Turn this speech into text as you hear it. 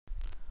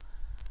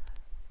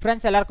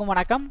Friends, எல்லாருக்கும்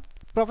வணக்கம்.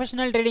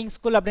 Professional Trading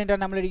School அப்படிங்கற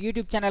நம்மளோட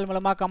YouTube சேனல்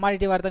மூலமா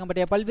கமாடிட்டி வர்த்தகம்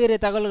பற்றிய பல்வேறு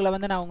தகவல்களை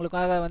வந்து நான்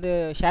உங்களுக்காக வந்து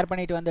ஷேர்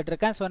பண்ணிட்டு வந்துட்டு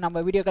இருக்கேன். சோ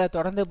நம்ம வீடியோக்களை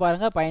தொடர்ந்து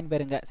பாருங்க,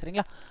 பயன்பெறுங்க.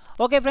 சரிங்களா?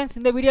 ஓகே फ्रेंड्स,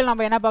 இந்த வீடியோல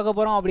நம்ம என்ன பார்க்க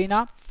போறோம்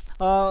அப்படினா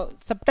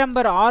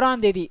செப்டம்பர்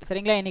 6ஆம் தேதி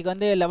சரிங்களா, இன்னைக்கு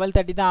வந்து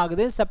 11:30 தான்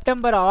ஆகுது.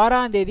 செப்டம்பர்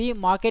 6ஆம் தேதி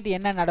மார்க்கெட்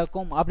என்ன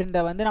நடக்கும்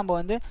அப்படிங்கறத வந்து நம்ம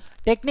வந்து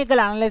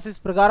டெக்னிக்கல் அனலைசிஸ்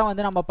பிரகாரம்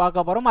வந்து நம்ம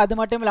பார்க்க போறோம். அது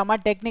மட்டும் இல்லாம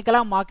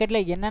டெக்னிக்கலா மார்க்கெட்ல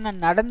என்னென்ன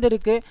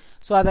நடந்துருக்கு,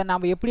 சோ அதை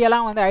நாம எப்படி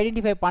எல்லாம் வந்து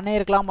ஐடென்டிஃபை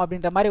பண்ணிருக்கலாம்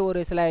அப்படிங்கற மாதிரி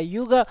ஒரு சில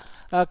யூக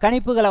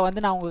கணிப்புகளை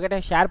வந்து நான் உங்ககிட்ட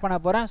ஷேர் பண்ண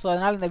போறேன். சோ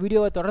அதனால இந்த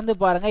வீடியோவை தொடர்ந்து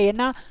பாருங்க.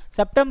 ஏன்னா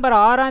செப்டம்பர்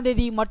 6ஆம்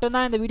தேதி மட்டும்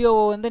தான் இந்த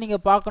வீடியோவை வந்து நீங்க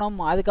பார்க்கணும்.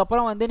 அதுக்கு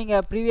அப்புறம் வந்து நீங்க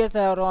ப்ரீவியஸ்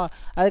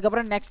அதுக்கு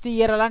அப்புறம் நெக்ஸ்ட்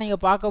இயர் எல்லாம் நீங்க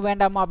பார்க்க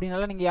வேண்டாமா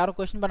அப்படினால நீங்க யாரும்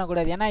क्वेश्चन பண்ண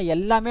கூடாது. ஏன்னா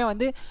எல்லாமே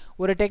வந்து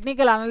ஒரு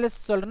டெக்னிக்கல்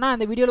அனலைசிஸ் சொல்றேன்னா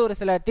அந்த வீடியோல ஒரு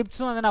சில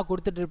டிப்ஸும் வந்து நான்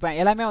கொடுத்துட்டு இருப்பேன்.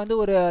 எல்லாமே வந்து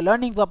ஒரு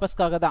லேர்னிங்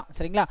பர்பஸ்க்காக தான்.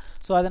 சரிங்களா?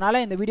 சோ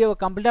அதனால இந்த வீடியோவை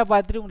கம்ப்ளீட்டா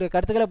பார்த்துட்டு உங்களுடைய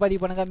கருத்துக்களை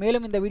பதிவு பண்ணுங்க.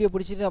 மேலும் இந்த வீடியோ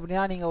பிடிச்சிருக்கு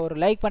அப்படினா நீங்க ஒரு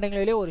லைக்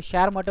பண்ணுங்களோ இல்லையோ ஒரு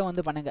ஷேர் மட்டும்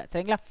வந்து பண்ணுங்க.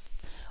 சரிங்களா?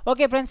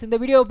 ஓகே फ्रेंड्स, இந்த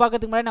வீடியோவை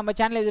பார்க்கிறதுக்கு முன்னாடி நம்ம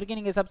சேனலை இதுவரைக்கும்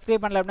நீங்க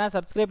சப்ஸ்கிரைப் பண்ணல அப்படினா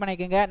சப்ஸ்கிரைப்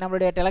பண்ணிக்கங்க.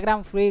 நம்மளுடைய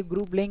டெலிகிராம் ஃப்ரீ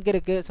குரூப் லிங்க்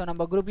இருக்கு. சோ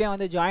நம்ம குரூப்லயே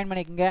வந்து ஜாயின்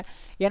பண்ணிக்கங்க.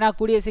 ஏனா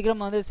கூடிய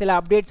சீக்கிரம் வந்து சில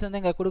அப்டேட்ஸ் வந்து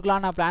இங்க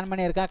கொடுக்கலாம் நான் பிளான்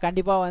பண்ணியிருக்கேன்.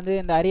 கண்டிப்பா வந்து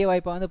இந்த அரிய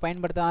வாய்ப்பை வந்து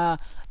பயன்படுத்த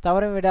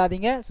தவற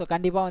விடாதீங்க. சோ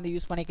கண்டிப்பா வந்து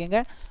யூஸ் பண்ணிக்கங்க.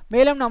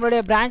 மேலும்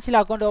நம்மளுடைய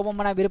பிரான்ச்ல அக்கவுண்ட் ஓபன்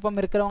பண்ண விருப்பம்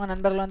இருக்கிறவங்க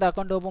நண்பர்கள் வந்து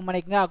அக்கவுண்ட் ஓபன்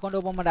பண்ணிக்கங்க. அக்கவுண்ட்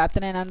ஓபன் பண்ண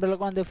அத்தனை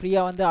நண்பர்களுக்கும் வந்து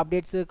ஃப்ரீயா வந்து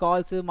updates,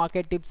 calls,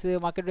 market tips,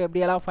 market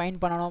எப்படி எல்லாம் ஃபைண்ட்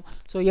பண்ணனும்,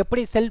 சோ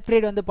எப்படி செல்ஃப்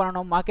ட்ரேட் வந்து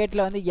பண்ணனும்,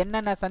 மார்க்கெட்ல வந்து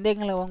என்னென்ன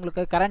சந்தேகங்கள்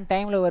உங்களுக்கு கரண்ட்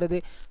டைம்ல வருது,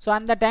 சோ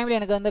அந்த டைம்ல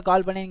எனக்கு வந்து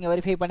கால் பண்ணி நீங்க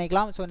வெரிஃபை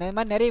பண்ணிக்கலாம். சோ இந்த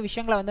மாதிரி நிறைய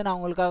விஷயங்களை வந்து நான்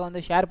உங்களுக்காக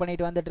வந்து ஷேர்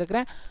பண்ணிட்டு வந்துட்டு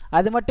இருக்கேன்.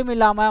 அது மட்டும்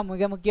இல்லாம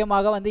மிக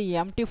முக்கியமாக வந்து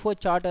MT4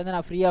 சார்ட் வந்து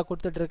நான் ஃப்ரீயா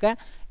கொடுத்துட்டு இருக்கேன்.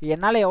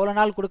 என்னால எவ்வளவு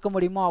நாள் கொடுக்க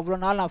முடியுமோ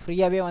அவ்வளவு நாள் நான்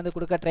ஃப்ரீயாவே வந்து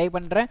கொடுக்க ட்ரை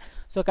பண்றேன்.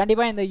 சோ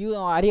கண்டிப்பா இந்த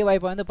அரிய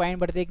வாய்ப்பை வந்து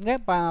பயன்படுத்திக்கங்க,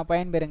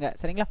 பயன்பெறுங்க.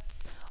 சரிங்களா?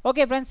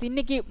 ஓகே फ्रेंड्स,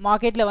 இன்னைக்கு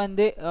மார்க்கெட்ல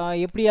வந்து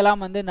எப்படி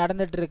எல்லாம் வந்து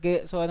நடந்துட்டு இருக்கு,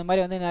 சோ அந்த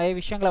மாதிரி வந்து நிறைய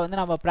விஷயங்களை வந்து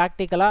நம்ம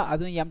பிராக்டிகலா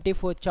அதுவும்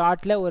MT4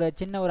 சார்ட்ல ஒரு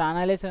சின்ன ஒரு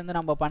அனலைசிஸ் வந்து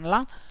நம்ம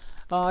பண்ணலாம்.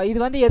 இது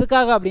வந்து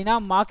எதுக்காக அப்படினா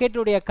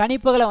மார்க்கெட்டுடைய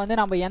கணிப்புகளை வந்து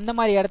நம்ம எந்த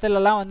மாதிரி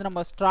இடத்துலலாம் வந்து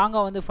நம்ம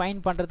ஸ்ட்ராங்கா வந்து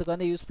ஃபைண்ட் பண்றதுக்கு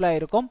வந்து யூஸ்ஃபுல்லா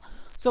இருக்கும்.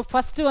 சோ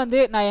ஃபர்ஸ்ட் வந்து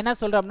நான் என்ன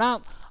சொல்றேன்னா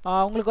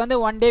உங்களுக்கு வந்து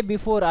 1 டே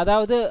பிஃபோர்,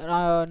 அதாவது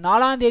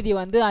 4ஆம் தேதி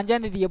வந்து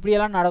 5ஆம் தேதி எப்படி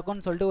எல்லாம்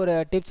நடக்கும்னு சொல்லிட்டு ஒரு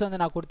டிப்ஸ்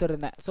வந்து நான்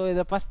கொடுத்துருந்தேன். சோ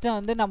இத ஃபர்ஸ்ட்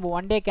வந்து நம்ம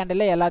 1 டே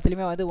கேண்டில்ல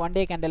எல்லாத்துலயுமே வந்து 1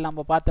 டே கேண்டில்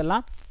நம்ம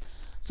பார்த்தலாம்.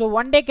 சோ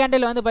 1 டே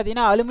கேண்டில் வந்து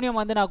பாத்தீங்கன்னா அலுமினியம்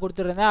வந்து நான்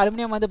கொடுத்துருந்தேன்.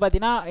 அலுமினியம் வந்து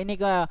பாத்தீங்கன்னா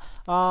இன்னைக்கு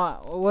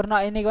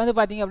இன்னைக்கு வந்து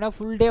பாத்தீங்க அப்படின்னா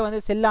ஃபுல் டே வந்து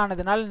செல்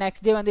ஆனதுனால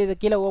நெக்ஸ்ட் டே வந்து இது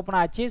கீழே ஓப்பன்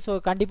ஆச்சு. சோ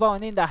கண்டிப்பா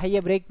வந்து இந்த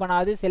ஹையை பிரேக்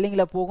பண்ணாது,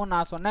 செல்லிங்ல போகும்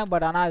நான் சொன்னேன்.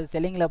 பட் ஆனா அது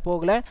செல்லிங்ல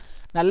போகல.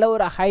 நல்ல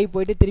ஒரு ஹை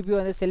போயிட்டு திருப்பி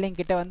வந்து செல்லிங்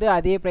கிட்ட வந்து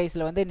அதே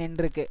பிரைஸ்ல வந்து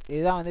நின்றுருக்கு.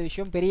 இதுதான் வந்து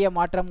விஷயம், பெரிய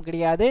மாற்றம்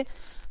கிடையாது.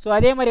 சோ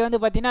அதே மாதிரி வந்து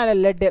பாத்தீங்கன்னா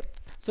லெட்,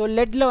 சோ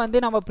லெட்ல வந்து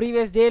நம்ம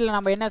ப்ரீவியஸ் டேல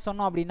நம்ம என்ன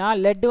சொன்னோம் அப்படின்னா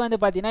லெட் வந்து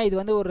பாத்தீங்கன்னா இது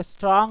வந்து ஒரு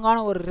ஸ்ட்ராங்கான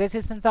ஒரு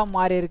ரெசிஸ்டன்ஸா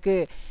மாறி இருக்கு.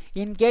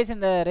 இன் கேஸ்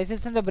இந்த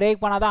ரெசிஸ்டன்ஸை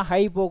பிரேக் பண்ணாதான்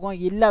ஹை போகும்,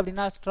 இல்லை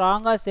அப்படின்னா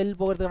ஸ்ட்ராங்கா செல்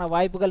போகிறதுக்கான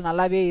வாய்ப்புகள்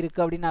நல்லாவே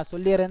இருக்கு அப்படின்னு நான்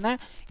சொல்லியிருந்தேன்.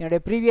 என்னுடைய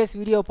ப்ரீவியஸ்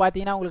வீடியோ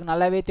பார்த்தீங்கன்னா உங்களுக்கு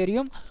நல்லாவே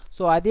தெரியும்.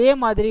 ஸோ அதே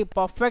மாதிரி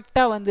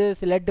பர்ஃபெக்டா வந்து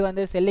லெட்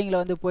வந்து செல்லிங்ல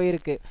வந்து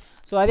போயிருக்கு.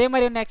 ஸோ அதே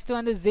மாதிரி நெக்ஸ்ட்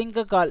வந்து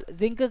ஜிங்க்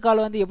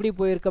கால் வந்து எப்படி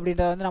போயிருக்கு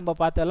அப்படின்றத வந்து நம்ம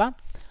பார்த்தலாம்.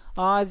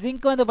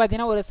 ஜிங்க் வந்து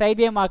பார்த்தீங்கன்னா ஒரு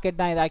சைட்வே மார்க்கெட்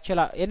தான் இது.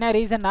 ஆக்சுவலாக என்ன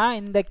ரீசன்னா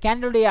இந்த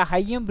கேண்டலுடைய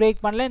ஹையும்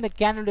பிரேக் பண்ணல, இந்த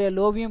கேண்டலுடைய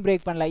லோவையும்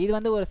பிரேக் பண்ணல. இது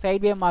வந்து ஒரு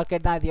சைட்வே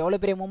மார்க்கெட் தான். இது எவ்வளோ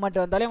பெரிய மூவ்மெண்ட்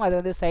வந்தாலும் அது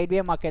வந்து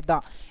சைட்வே மார்க்கெட்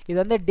தான். இது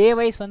வந்து டே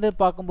வைஸ் வந்து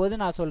பார்க்கும்போது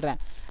நான்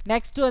சொல்கிறேன்.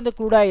 நெக்ஸ்ட் வந்து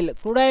க்ரூட்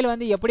ஆயில்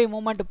வந்து எப்படி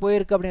மூவ்மெண்ட்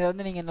போயிருக்கு அப்படின்றத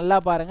வந்து நீங்கள் நல்லா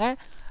பாருங்கள்.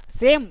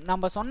 சேம்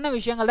நம்ம சொன்ன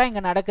விஷயங்கள் தான்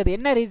இங்கே நடக்குது.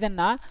 என்ன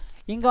ரீசன்னா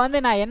இங்கே வந்து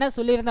நான் என்ன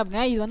சொல்லியிருந்தேன்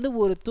அப்படின்னா இது வந்து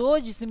ஒரு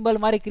தோஜ் சிம்பிள்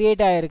மாதிரி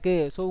கிரியேட் ஆகிருக்கு.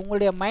 ஸோ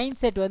உங்களுடைய மைண்ட்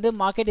செட் வந்து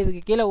மார்க்கெட்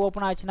இதுக்கு கீழே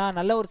ஓப்பன் ஆச்சுன்னா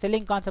நல்ல ஒரு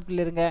செல்லிங்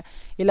கான்செப்டில் இருங்க.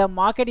 இல்லை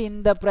மார்க்கெட்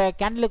இந்த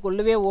கேண்டலுக்கு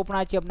உள்ளவே ஓப்பன்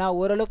ஆச்சு அப்படின்னா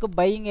ஓரளவுக்கு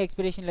பையிங்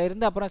எக்ஸ்பிரேஷனில்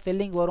இருந்து அப்புறம்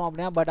செல்லிங் வரும்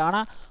அப்படின்னா. பட்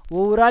ஆனால்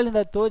ஓவரால்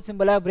இந்த தோஜ்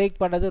சிம்பிளை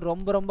பிரேக் பண்ணுறது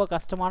ரொம்ப ரொம்ப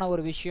கஷ்டமான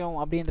ஒரு விஷயம்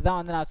அப்படின்ட்டு தான்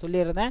வந்து நான்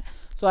சொல்லியிருந்தேன்.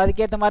 ஸோ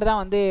அதுக்கேற்ற மாதிரி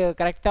தான் வந்து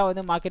கரெக்டாக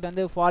வந்து மார்க்கெட்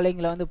வந்து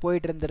ஃபாலோயிங்கில் வந்து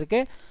போயிட்டு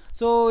இருந்திருக்கு.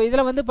 ஸோ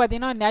இதில் வந்து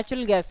பார்த்தீங்கன்னா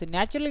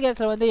நேச்சுரல்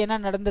கேஸில் வந்து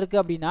என்ன நடந்திருக்கு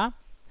அப்படின்னா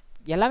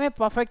எல்லாமே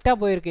பர்ஃபெக்டாக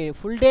போயிருக்கு.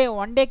 ஃபுல் டே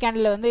 1 டே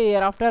கேண்டில் வந்து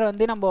ஆஃப்டர்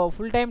வந்து நம்ம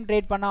ஃபுல் டைம்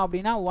ட்ரேட் பண்ணோம்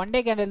அப்படின்னா 1 டே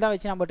கேண்டில் தான்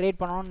வச்சு நம்ம ட்ரேட்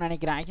பண்ணணும்னு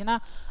நினைக்கிறேன். ஆக்சுவலாக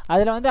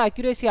அதில் வந்து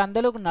அக்யூரேசி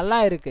அந்தளவுக்கு நல்லா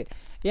இருக்குது.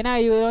 ஏன்னா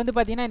இது வந்து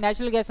பார்த்தீங்கன்னா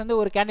நேச்சுரல் கேஸ் வந்து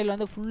ஒரு கேண்டில்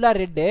வந்து ஃபுல்லாக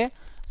ரெட்டு.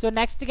 ஸோ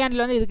நெக்ஸ்ட்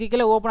கேண்டில் வந்து இதுக்கு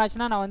கீழே ஓப்பன்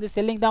ஆச்சுன்னா நான் வந்து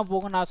செல்லிங் தான்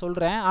போகும் நான்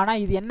சொல்கிறேன்.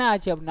 ஆனால் இது என்ன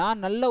ஆச்சு அப்படின்னா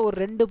நல்ல ஒரு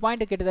 2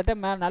 பாயிண்ட்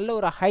கிட்டத்தட்ட நல்ல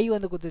ஒரு ஹை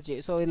வந்து குத்துச்சு.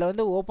 ஸோ இதில்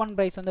வந்து ஓப்பன்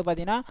ப்ரைஸ் வந்து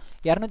பார்த்தீங்கன்னா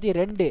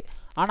 202,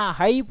 ஆனால்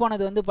ஹை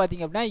போனது வந்து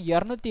பார்த்தீங்க அப்படின்னா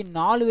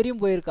 204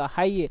 வரையும் போயிருக்கு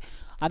ஹை.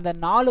 அந்த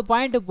 4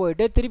 பாயிண்ட்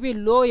போயிட்டு திருப்பி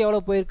லோ எவ்வளோ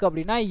போயிருக்கு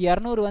அப்படின்னா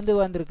 200 வந்து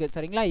வந்திருக்கு.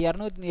 சரிங்களா?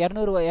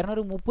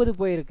 230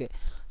 போயிருக்கு.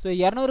 ஸோ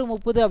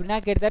 230 அப்படின்னா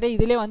கிட்டத்தட்ட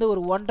இதிலே வந்து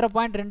ஒரு 1.5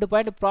 பாயிண்ட் 2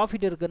 பாயிண்ட்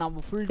ப்ராஃபிட் இருக்குது.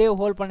 நம்ம ஃபுல் டே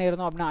ஹோல்ட்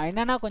பண்ணியிருந்தோம் அப்படின்னா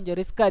என்னென்னா கொஞ்சம்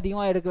ரிஸ்க்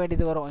அதிகமாக எடுக்க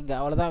வேண்டியது வரும் இங்கே,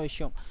 அவ்வளோதான்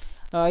விஷயம்.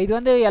 இது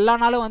வந்து எல்லா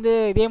நாளும் வந்து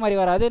இதே மாதிரி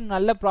வராது,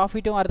 நல்ல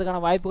ப்ராஃபிட்டும்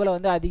வரதுக்கான வாய்ப்புகள்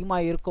வந்து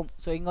அதிகமாக இருக்கும்.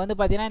 ஸோ இங்கே வந்து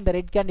பார்த்தீங்கன்னா இந்த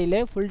red candle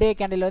full day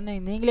candle வந்து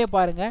நீங்களே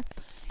பாருங்கள்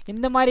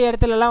இந்த மாதிரி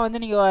இடத்துலலாம் வந்து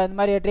நீங்கள் இந்த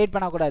மாதிரி ட்ரேட்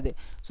பண்ணக்கூடாது.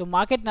 ஸோ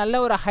மார்க்கெட் நல்ல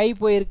ஒரு ஹை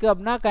போயிருக்கு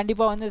அப்படின்னா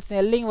கண்டிப்பாக வந்து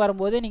செல்லிங்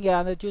வரும்போது நீங்கள்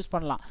அதை சூஸ்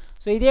பண்ணலாம்.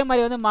 ஸோ இதே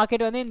மாதிரி வந்து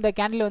மார்க்கெட் வந்து இந்த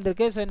கேண்டில்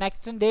வந்திருக்கு. ஸோ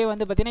நெக்ஸ்ட் டே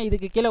வந்து பார்த்தீங்கன்னா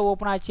இதுக்கு கீழே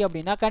ஓப்பன் ஆச்சு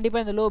அப்படின்னா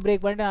கண்டிப்பாக இந்த லோ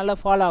பிரேக் பண்ணிட்டு நல்லா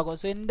ஃபால் ஆகும்.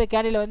 ஸோ இந்த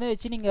கேண்டில் வந்து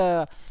வச்சு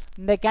நீங்கள்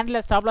இந்த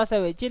கேண்டில் ஸ்டாப் லாஸை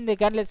வச்சு இந்த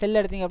கேண்டில் செல்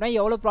எடுத்தீங்க அப்படின்னா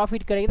எவ்வளோ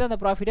ப்ராஃபிட் கிடைக்குதோ அந்த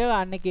ப்ராஃபிட்டை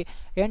அன்றைக்கி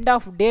எண்ட்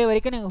ஆஃப் டே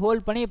வரைக்கும் நீங்கள்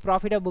ஹோல்ட் பண்ணி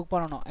ப்ராஃபிட்டாக புக்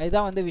பண்ணணும்.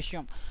 இதுதான் வந்து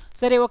விஷயம்.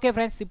 சரி, ஓகே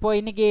ஃப்ரெண்ட்ஸ், இப்போ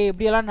இன்றைக்கி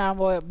எப்படியெல்லாம்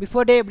நம்ம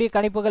பிஃபோர் டே எப்படி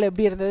கணிப்புகள்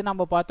எப்படி இருந்தது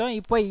நம்ம பார்த்தோம்.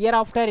 இப்போ இயர்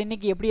ஆஃப்டர்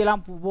இன்றைக்கி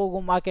எப்படியெல்லாம்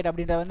போகும் மார்க்கெட்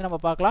அப்படின்றத வந்து நம்ம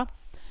பார்க்கலாம்.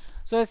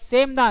 ஸோ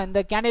சேம் தான் இந்த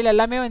கேண்டில்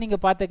எல்லாமே வந்து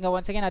நீங்கள் பார்த்துங்க.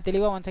 ஒன் செகண்ட் நான்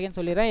தெளிவாக ஒன் செகண்ட்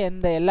சொல்லிடுறேன்.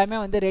 இந்த எல்லாமே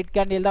வந்து ரெட்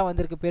கேண்டில் தான்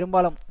வந்திருக்கு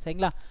பெரும்பாலும்,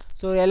 சரிங்களா.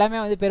 ஸோ எல்லாமே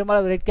வந்து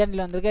பெரும்பாலும் ரெட்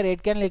கேண்டில் வந்திருக்கு.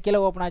 ரெட் கேண்டில்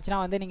கீழே ஓப்பன் ஆச்சுன்னா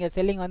வந்து நீங்கள்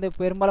செல்லிங் வந்து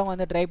பெரும்பாலும்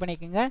வந்து ட்ரை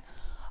பண்ணிக்கோங்க.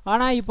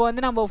 ஆனால் இப்போ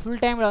வந்து நம்ம ஃபுல்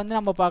டைமில் வந்து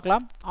நம்ம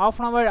பார்க்கலாம்.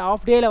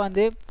 ஆஃப் டேயில்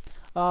வந்து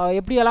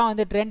எப்படியெல்லாம்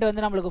வந்து ட்ரெண்ட்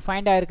வந்து நம்மளுக்கு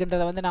ஃபைண்ட்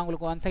ஆகிருக்குன்றதை வந்து நான்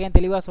உங்களுக்கு ஒன் செகண்ட்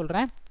தெளிவாக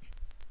சொல்கிறேன்.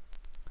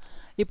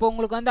 இப்போ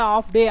உங்களுக்கு வந்து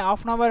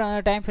of an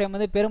hour time frame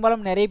வந்து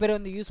பெரும்பாலும் நிறைய பேர்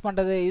வந்து யூஸ்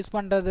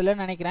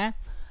பண்ணுறதுலன்னு நினைக்கிறேன்.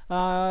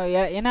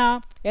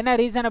 என்ன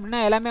ரீசன்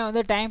அப்படின்னா எல்லாமே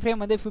வந்து டைம்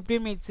ஃப்ரேம் வந்து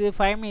 15 மினிட்ஸு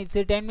 5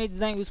 மினிட்ஸு 10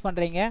 மினிட்ஸ் தான் யூஸ்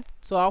பண்ணுறீங்க.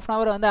 ஸோ ஆஃப் அன்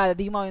ஹவர் வந்து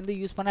அதிகமாக வந்து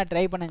யூஸ் பண்ண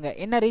ட்ரை பண்ணுங்கள்.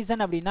 என்ன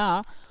ரீசன் அப்படின்னா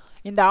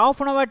இந்த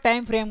of an hour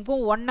time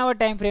ஃப்ரேமுக்கும் 1 hour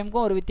time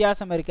ஃப்ரேமுக்கும் ஒரு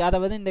வித்தியாசம் இருக்குது. அதை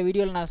வந்து இந்த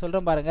வீடியோவில் நான்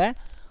சொல்கிறேன் பாருங்கள்.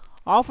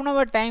 ஆஃப் அன்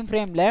ஹவர் டைம்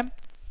ஃப்ரேமில்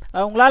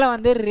உங்களால்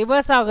வந்து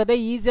ரிவர்ஸ் ஆகுதை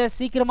ஈஸியாக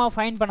சீக்கிரமாக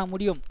ஃபைன் பண்ண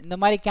முடியும். இந்த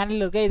மாதிரி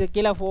கேண்டில் இருக்குது, இது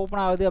கீழே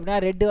ஓப்பன் ஆகுது அப்படின்னா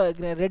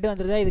ரெட்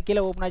வந்துருக்கா, இது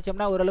கீழே ஓப்பன் ஆச்சு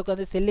அப்படின்னா ஓரளவுக்கு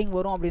வந்து செல்லிங்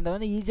வரும் அப்படின்றத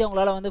வந்து ஈஸியாக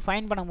உங்களால் வந்து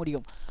ஃபைன் பண்ண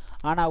முடியும்.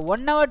 ஆனால்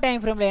 1 ஹவர் டைம்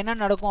ஃப்ரேமில் என்ன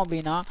நடக்கும்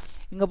அப்படின்னா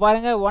இங்கே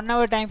பாருங்கள், 1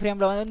 ஹவர் டைம்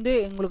ஃப்ரேமில் வந்து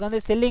உங்களுக்கு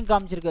வந்து செல்லிங்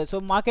காமிச்சிருக்கு. ஸோ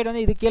மார்க்கெட்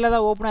வந்து இது கீழே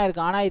தான் ஓப்பன்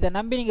ஆகிருக்கு. ஆனால் இதை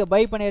நம்பி நீங்கள்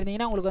பை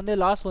பண்ணியிருந்தீங்கன்னா உங்களுக்கு வந்து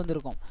லாஸ்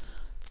வந்திருக்கும்.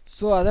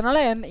 ஸோ அதனால்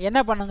என்ன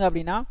பண்ணுங்க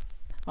அப்படின்னா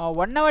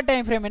 1 ஹவர்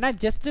டைம் ஃப்ரேம் என்ன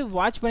ஜஸ்ட்டு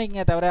வாட்ச்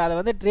பண்ணிக்கங்க, தவிர அதை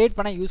வந்து ட்ரேட்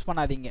பண்ண யூஸ்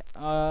பண்ணாதீங்க.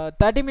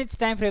 30 மினிட்ஸ்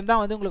டைம் ஃப்ரேம்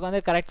தான் வந்து உங்களுக்கு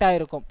வந்து கரெக்டாக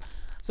இருக்கும்.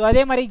 ஸோ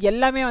அதே மாதிரி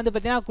எல்லாமே வந்து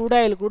பார்த்தீங்கன்னா க்ரூட்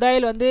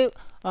ஆயில் வந்து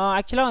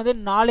ஆக்சுவலாக வந்து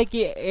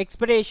நாளைக்கு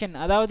எக்ஸ்பெக்டேஷன்,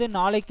 அதாவது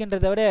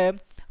நாளைக்குன்றத விட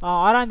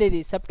 6ஆம்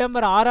தேதி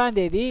செப்டம்பர் 6ஆம்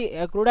தேதி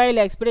க்ரூட்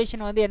ஆயில்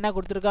எக்ஸ்பெக்டேஷன் வந்து என்ன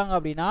கொடுத்துருக்காங்க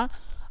அப்படின்னா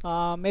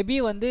மேபி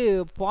வந்து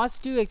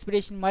பாசிட்டிவ்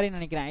எக்ஸ்பெக்டேஷன் மாதிரி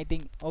நினைக்கிறேன். ஐ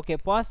திங்க் ஓகே,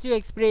 பாசிட்டிவ்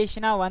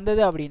எக்ஸ்பெக்டேஷனாக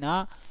வந்தது அப்படின்னா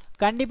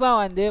கண்டிப்பாக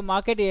வந்து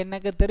மார்க்கெட்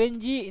எனக்கு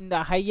தெரிஞ்சு இந்த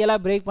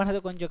ஹையெல்லாம் பிரேக் பண்ணது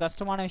கொஞ்சம்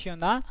கஷ்டமான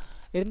விஷயம் தான்.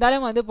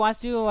 இருந்தாலும் வந்து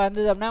பாசிட்டிவ்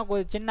வந்தது அப்படின்னா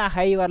கொஞ்சம் சின்ன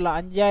ஹை வரலாம்,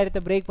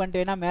 5000 பிரேக்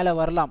பண்ணிட்டு வேணால் மேலே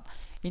வரலாம்.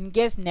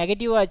 இன்கேஸ்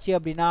நெகட்டிவ் ஆச்சு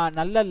அப்படின்னா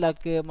நல்ல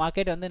லக்கு,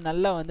 மார்க்கெட் வந்து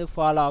நல்லா வந்து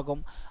ஃபால்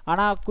ஆகும்.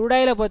 ஆனால் க்ரூட்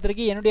ஆயிலை பொறுத்த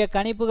வரைக்கும் என்னுடைய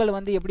கணிப்புகள்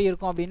வந்து எப்படி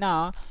இருக்கும் அப்படின்னா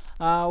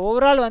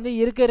ஓவரால் வந்து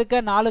இருக்க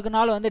நாளுக்கு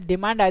நாள் வந்து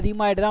டிமாண்ட்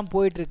அதிகமாகிட்டு தான்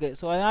போயிட்டுருக்கு.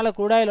 ஸோ அதனால்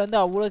க்ரூட் ஆயில் வந்து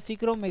அவ்வளோ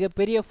சீக்கிரம்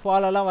மிகப்பெரிய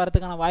ஃபாலெல்லாம்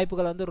வரதுக்கான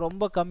வாய்ப்புகள் வந்து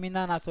ரொம்ப கம்மி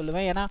தான் நான்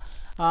சொல்லுவேன். ஏன்னா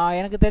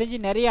எனக்கு தெரிஞ்சு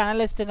நிறைய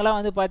அனலிஸ்ட்டுங்கெல்லாம்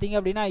வந்து பார்த்திங்க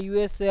அப்படின்னா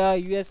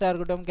யூஎஸ்ஆ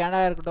இருக்கட்டும்,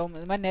 கனடா இருக்கட்டும்,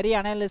 இது மாதிரி நிறைய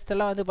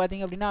அனலிஸ்டெல்லாம் வந்து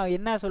பார்த்திங்க அப்படின்னா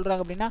என்ன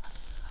சொல்கிறாங்க அப்படின்னா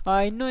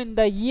இன்னும்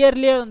இந்த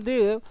இயர்லேயே வந்து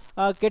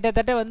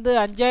கிட்டத்தட்ட வந்து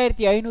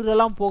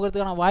 5500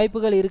 போகிறதுக்கான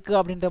வாய்ப்புகள் இருக்குது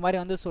அப்படின்ற மாதிரி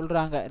வந்து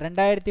சொல்கிறாங்க.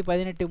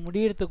 2018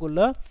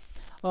 முடியறதுக்குள்ளே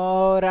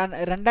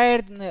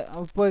 2000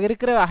 இப்போ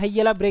இருக்கிற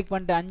ஹையெல்லாம் பிரேக்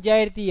பண்ணிட்டு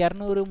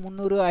 5200,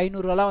 300,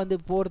 500 வந்து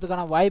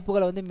போகிறதுக்கான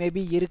வாய்ப்புகள் வந்து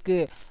மேபி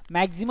இருக்குது.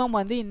 மேக்ஸிமம்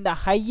வந்து இந்த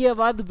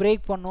ஹையவாவது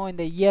பிரேக் பண்ணும்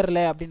இந்த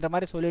இயரில் அப்படின்ற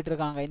மாதிரி சொல்லிட்டு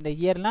இருக்காங்க. இந்த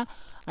இயர்னால்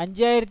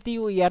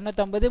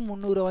 5250,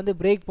 300 வந்து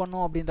பிரேக்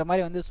பண்ணும் அப்படின்ற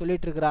மாதிரி வந்து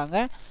சொல்லிட்டு இருக்கிறாங்க.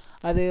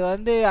 அது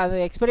வந்து அது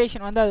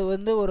எக்ஸ்பெக்டேஷன் வந்து அது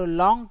வந்து ஒரு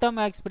லாங்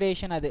டேர்ம்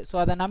எக்ஸ்பெக்டேஷன் அது. ஸோ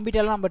அதை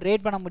நம்பிட்டாலும் நம்ம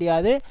ட்ரேட் பண்ண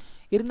முடியாது.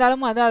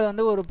 இருந்தாலும் அது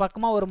வந்து ஒரு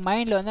பக்கமாக ஒரு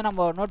மைண்டில் வந்து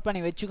நம்ம நோட்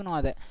பண்ணி வச்சுக்கணும்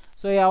அதை.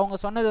 ஸோ அவங்க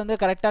சொன்னது வந்து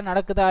கரெக்டாக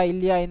நடக்குதா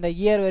இல்லையா, இந்த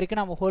இயர்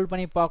வரைக்கும் நம்ம ஹோல்ட்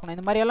பண்ணி பார்க்கணும்.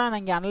 இந்த மாதிரியெல்லாம்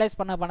நீங்கள் அனலைஸ்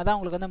பண்ண தான்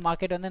உங்களுக்கு வந்து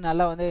மார்க்கெட் வந்து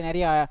நல்லா வந்து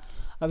நிறைய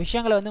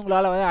விஷயங்களை வந்து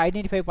உங்களால் வந்து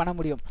ஐடென்டிஃபை பண்ண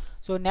முடியும்.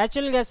 ஸோ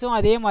நேச்சுரல் கேஸும்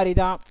அதே மாதிரி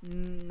தான்.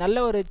 நல்ல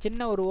ஒரு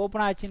சின்ன ஒரு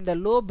ஓப்பன் ஆச்சு, இந்த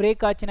லோ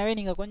பிரேக் ஆச்சுனாவே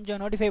நீங்கள் கொஞ்சம்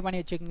நோட்டிஃபை பண்ணி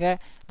வச்சுக்கோங்க.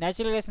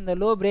 நேச்சுரல் கேஸ் இந்த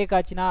லோ பிரேக்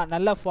ஆச்சுன்னா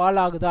நல்லா ஃபால்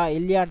ஆகுதா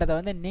இல்லையான்றதை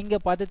வந்து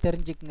நீங்கள் பார்த்து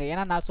தெரிஞ்சுக்குங்க.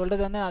 ஏன்னா நான்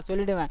சொல்கிறது வந்து நான்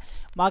சொல்லிவிடுவேன்,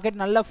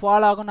 மார்க்கெட் நல்லா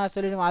ஃபால் ஆகும் நான்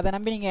சொல்லிவிடுவேன். அதை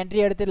நம்பி நீங்கள்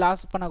என்ட்ரி எடுத்து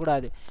லாஸ்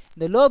பண்ணக்கூடாது.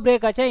 இந்த லோ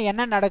பிரேக் ஆச்சா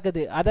என்ன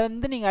நடக்குது அதை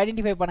வந்து நீங்கள்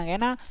ஐடென்டிஃபை பண்ணுங்கள்.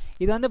 ஏன்னா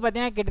இது வந்து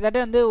பார்த்தீங்கன்னா கிட்டத்தட்ட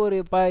வந்து ஒரு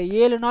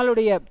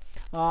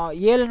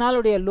 7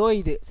 நாளுடைய லோ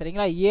இது,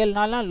 சரிங்களா. 7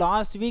 நாள்னால்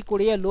லாஸ்ட் வீக்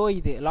உடைய லோ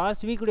இது.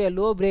 லாஸ்ட் வீக் உடைய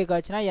லோ பிரேக்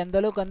ஆச்சுன்னா எந்த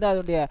அளவுக்கு வந்து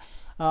அதோடைய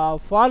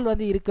ஃபால்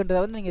வந்து இருக்குன்றதை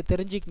வந்து நீங்கள்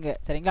தெரிஞ்சுக்குங்க,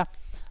 சரிங்களா.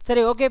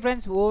 சரி, ஓகே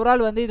ஃப்ரெண்ட்ஸ்,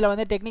 ஓவரால் வந்து இதில்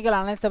வந்து டெக்னிக்கல்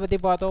அனலைஸை பற்றி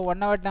பார்த்தோம்.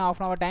 1 hour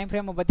half an hour time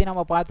ஃப்ரேமை பற்றி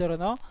நம்ம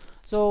பார்த்துருந்தோம்.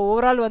 ஸோ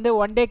ஓவரால் வந்து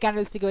 1 டே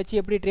கேண்டில்ஸ்டிக் வச்சு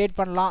எப்படி ட்ரேட்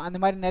பண்ணலாம் அந்த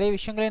மாதிரி நிறைய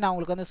விஷயங்களையும் நான்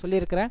உங்களுக்கு வந்து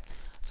சொல்லியிருக்கிறேன்.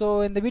 ஸோ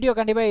இந்த வீடியோ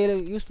கண்டிப்பாக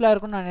யூஸ்ஃபுல்லாக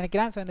இருக்கும்னு நான்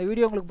நினைக்கிறேன். ஸோ இந்த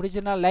வீடியோ உங்களுக்கு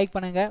பிடிச்சிருந்தால் லைக்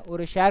பண்ணுங்கள்,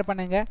 ஒரு ஷேர்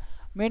பண்ணுங்கள்.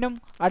 மீண்டும்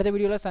அடுத்த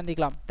வீடியோவில்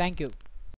சந்திக்கலாம். தேங்க்யூ.